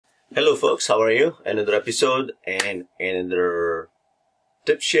Hello folks, how are you? Another episode and another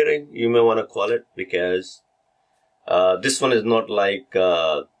tip sharing, you may want to call it, because this one is not like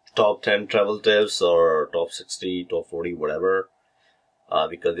top 10 travel tips or top 60, top 40, whatever,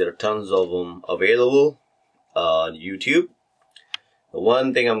 because there are tons of them available on YouTube. The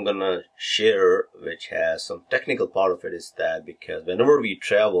one thing I'm gonna share, which has some technical part of it, is that because whenever we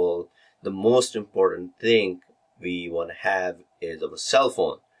travel, the most important thing we want to have is our cell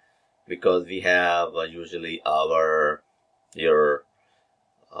phone. Because we have usually your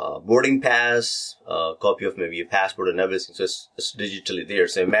boarding pass, copy of maybe your passport and everything, so it's digitally there.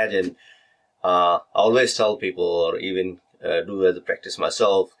 So imagine, I always tell people, or even do as a practice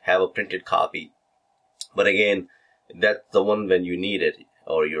myself, have a printed copy. But again, that's the one when you need it,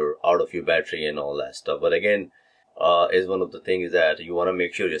 or you're out of your battery and all that stuff. But again, is one of the things that you want to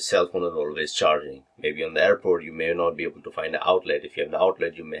make sure your cell phone is always charging. Maybe on the airport you may not be able to find an outlet. If you have an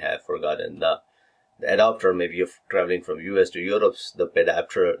outlet, you may have forgotten the adapter. Maybe you're traveling from US to Europe, the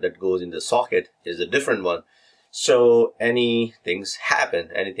adapter that goes in the socket is a different one. So anything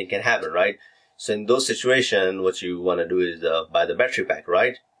can happen, right? So in those situations, what you want to do is buy the battery pack,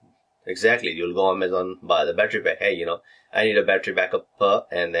 right? Exactly. You'll go on Amazon, buy the battery pack. Hey, I need a battery backup,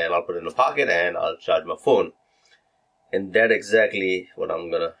 and then I'll put it in a pocket and I'll charge my phone. And that's exactly what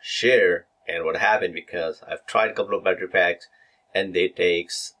I'm gonna share and what happened, because I've tried a couple of battery packs and they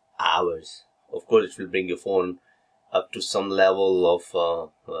takes hours. Of course, it will bring your phone up to some level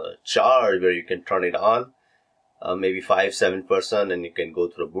of charge where you can turn it on, maybe 5-7%, and you can go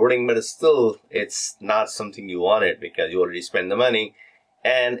through the boarding. But it's not something you wanted, because you already spent the money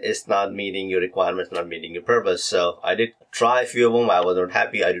and it's not meeting your requirements, not meeting your purpose. So I did try a few of them. I was not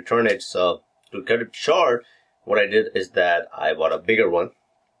happy. I returned it. So to cut it short, what I did is that I bought a bigger one,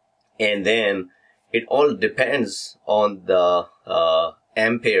 and then it all depends on the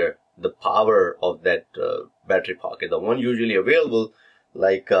ampere, the power of that battery pocket. The one usually available,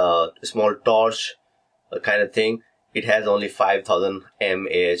 like a small torch kind of thing, it has only 5,000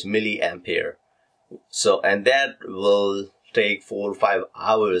 mAh, milliampere. So, and that will take 4 or 5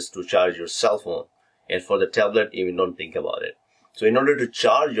 hours to charge your cell phone. And for the tablet, even don't think about it. So in order to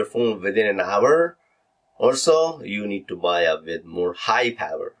charge your phone within an hour, also, you need to buy up with more high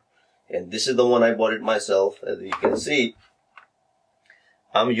power. And this is the one I bought it myself. As you can see,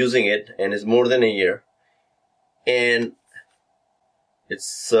 I'm using it, and it's more than a year. And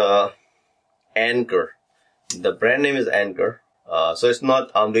it's Anker. The brand name is Anker. So it's not,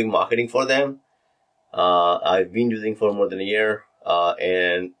 I'm doing marketing for them. I've been using for more than a year.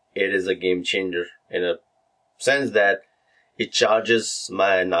 And it is a game changer in a sense that it charges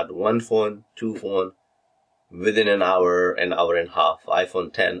my not one phone, 2 phones, within an hour and a half.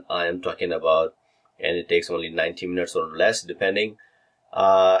 iPhone 10 I am talking about, and it takes only 90 minutes or less depending,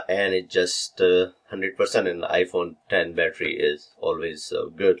 and it just 100%. And the iPhone 10 battery is always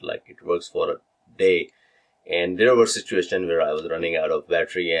good, like it works for a day. And there were situations where I was running out of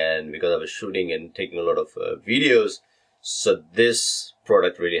battery, and because I was shooting and taking a lot of videos, so this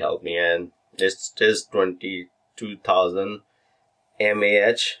product really helped me. And it is 22,000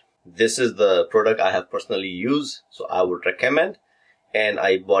 mAh. This is the product I have personally used, so I would recommend. And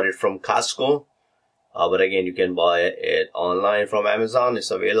I bought it from Costco, but again, you can buy it online from Amazon.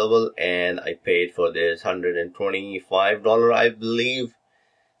 It's available, and I paid for this $125, I believe.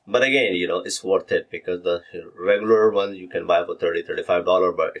 But again, it's worth it, because the regular ones you can buy for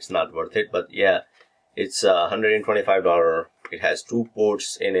 $30-35, but it's not worth it. But yeah, it's $125. It has 2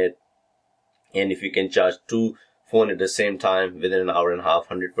 ports in it, and if you can charge 2 phone at the same time within an hour and a half,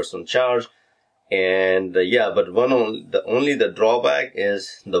 100% charge. And yeah, but only the drawback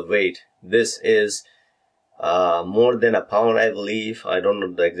is the weight. This is more than a pound, I believe. I don't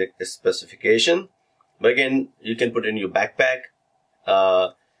know the exact specification, but again, you can put it in your backpack,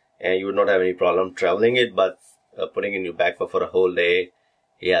 and you would not have any problem traveling it. But putting in your backpack for a whole day,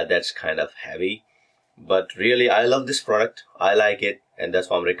 yeah, that's kind of heavy. But really, I love this product. I like it, and that's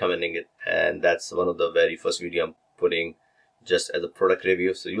why I'm recommending it. And that's one of the very first video I'm putting just as a product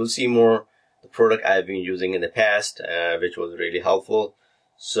review. So you'll see more the product I've been using in the past, which was really helpful.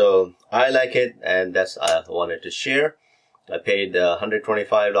 So I like it, and that's I wanted to share. I paid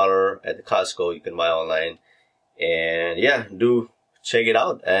 $125 at the Costco. You can buy online, and yeah, do check it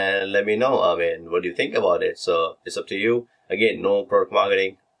out and let me know. I mean, what do you think about it? So it's up to you. Again, no product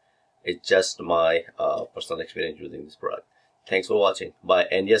marketing. It's just my personal experience using this product. Thanks for watching. Bye.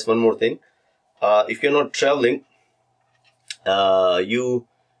 And yes, one more thing. If you're not traveling, you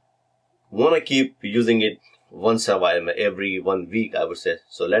want to keep using it once in a while, every 1 week, I would say.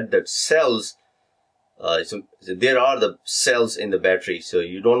 So let the cells so there are the cells in the battery, so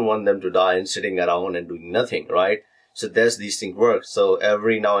you don't want them to die and sitting around and doing nothing, right? So that's these things work. So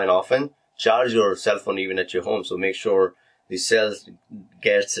every now and often, charge your cell phone even at your home. So make sure the cells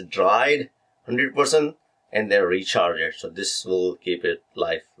gets dried 100% and then recharge it. So this will keep it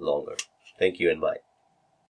life longer. Thank you and bye.